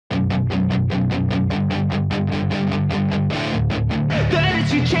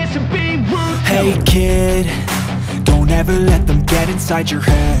it's your chance to be ruthless. Hey kid, don't ever let them get inside your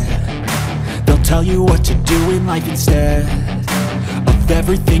head. They'll tell you what to do in life instead of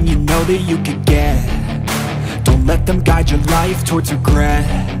everything you know that you could get. Don't let them guide your life towards regret.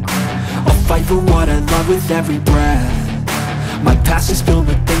 I'll fight for what I love with every breath. My past is filled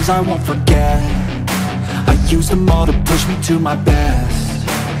with things I won't forget. I use them all to push me to my best.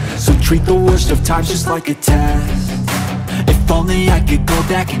 So treat the worst of times just like a test. If only I could go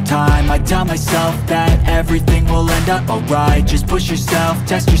back in time, I'd tell myself that everything will end up alright. Just push yourself,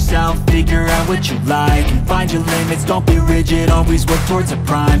 test yourself, figure out what you like, and find your limits, don't be rigid, always work towards a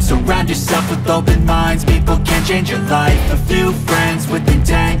prime. Surround yourself with open minds, people can change your life. A few friends with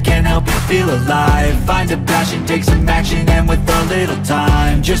intent can help you feel alive. Find a passion, take some action, and with a little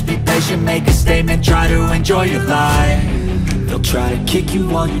time, just be patient, make a statement, try to enjoy your life. They'll try to kick you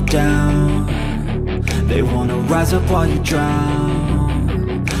while you're down. They wanna rise up while you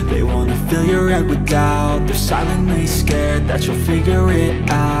drown. They wanna fill your head with doubt. They're silently scared that you'll figure it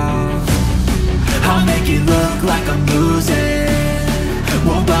out. I'll make it look like I'm losing,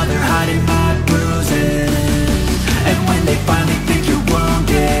 won't bother hiding my bruises. And when they finally think you're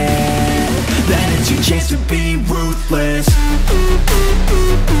wounded, then it's your chance to be ruthless.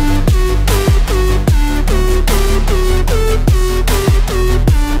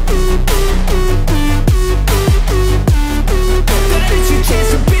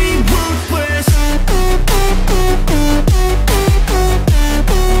 Chance to be ruthless.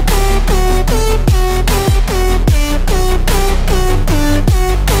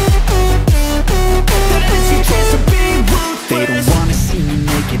 They don't wanna see me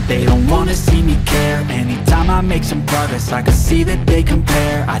make it, they don't wanna see me care. Anytime I make some progress, I can see that they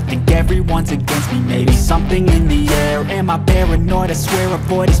compare. I think everyone's against me, maybe something in the air. Am I paranoid? I swear a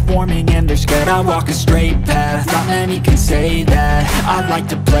void is forming and they're scared. I walk a straight path, not many can say that. I like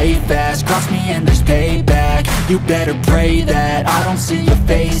to play fast, cross me and there's payback. You better pray that I don't see your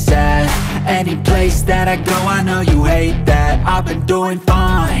face at any place that I go. I know you hate that. I've been doing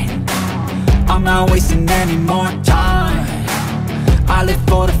fine, I'm not wasting any more time. I live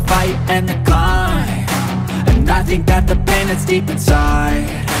for the fight and the climb, and I think that the pain that's deep inside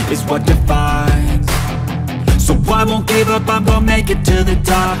is what defines. So I won't give up, I'm gonna make it to the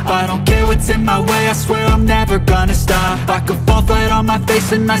top. I don't care what's in my way, I swear I'm never gonna stop. I could fall flat on my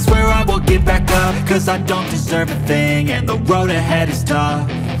face and I swear I will get back up, cause I don't deserve a thing and the road ahead is tough.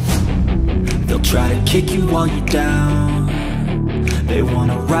 They'll try to kick you while you're down. They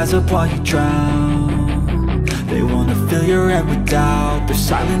wanna rise up while you drown. They wanna fill your head with doubt. They're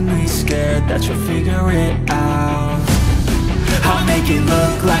silently scared that you'll figure it out. I'll make it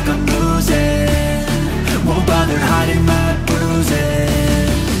look like I'm losing, won't bother hiding my bruises.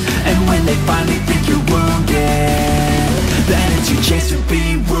 And when they finally think you're wounded, then it's your chance to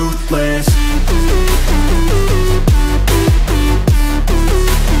be ruthless.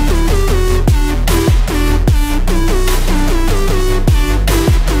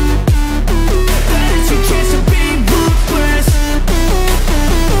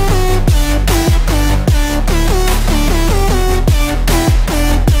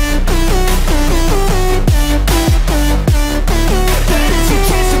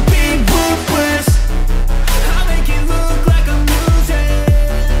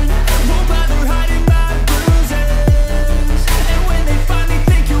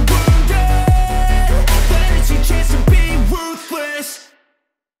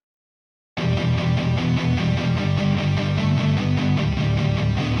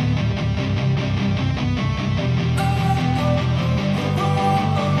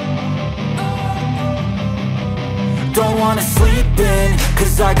 Don't wanna sleep in,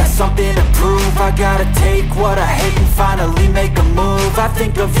 cause I got something to prove. I gotta take what I hate and finally make a move. I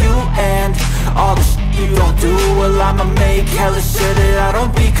think of you and all the shit you don't do. Well, I'ma make hella sure that I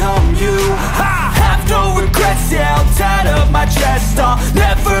don't become you. I have no regrets, yeah, I'll tie up my chest. I'll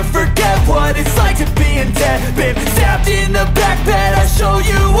never forget what it's like to be in debt. Been stabbed in the back bed, I'll show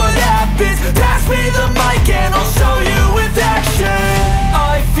you what happens. Pass me the mic and I'll show you with action.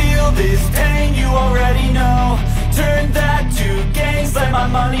 I feel this pain, you already know. Turn that to gains, let my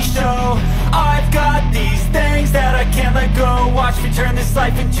money show. I've got these things that I can't let go. Watch me turn this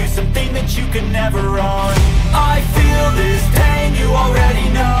life into something that you could never own. I feel this pain, you already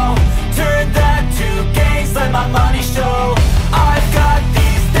know. Turn that to gains, let my money show. I've got